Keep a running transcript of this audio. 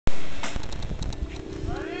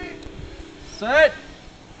Set.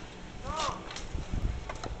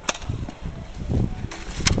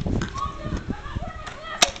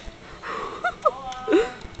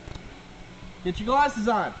 Get your glasses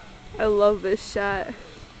on. I love this shot.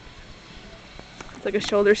 It's like a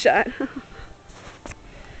shoulder shot.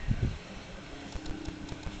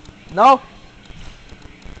 No.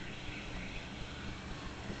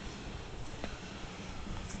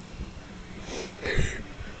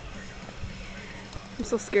 I'm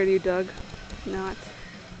so scared of you, Doug. Not.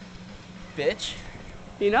 Bitch.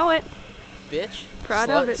 You know it. Bitch. Proud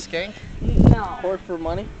Slut, of it. Skank. No. Whore for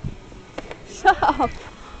money. Shut up.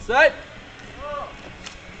 Set.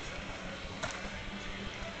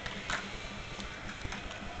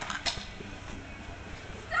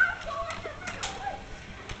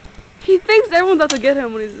 He thinks everyone's out to get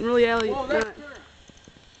him when he's really not.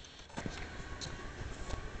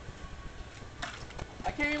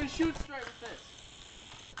 I can't even shoot straight with this.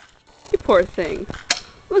 You poor thing.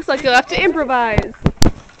 Looks like you'll have to improvise.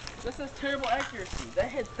 This has terrible accuracy. That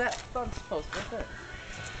hits that fence post right there.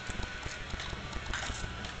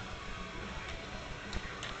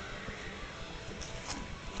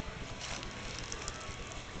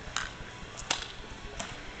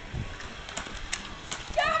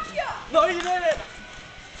 Gotcha! No, you didn't.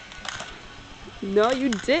 No, you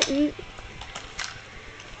didn't.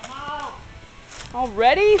 I'm out.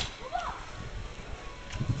 Already?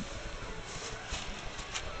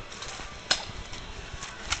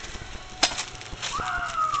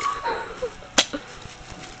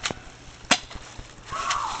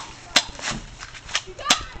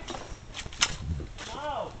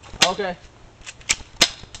 Okay.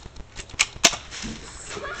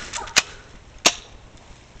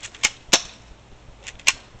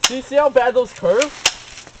 See how bad those curve?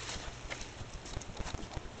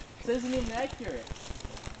 This isn't even accurate.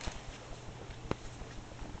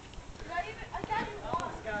 I got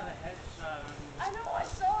Almost got a headshot. I know, I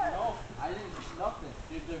saw it. No, I didn't. Nothing.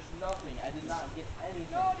 Dude, there's nothing. I did not get anything.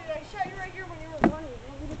 No, dude, I shot you right here when you were running.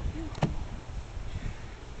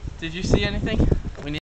 Did you see anything?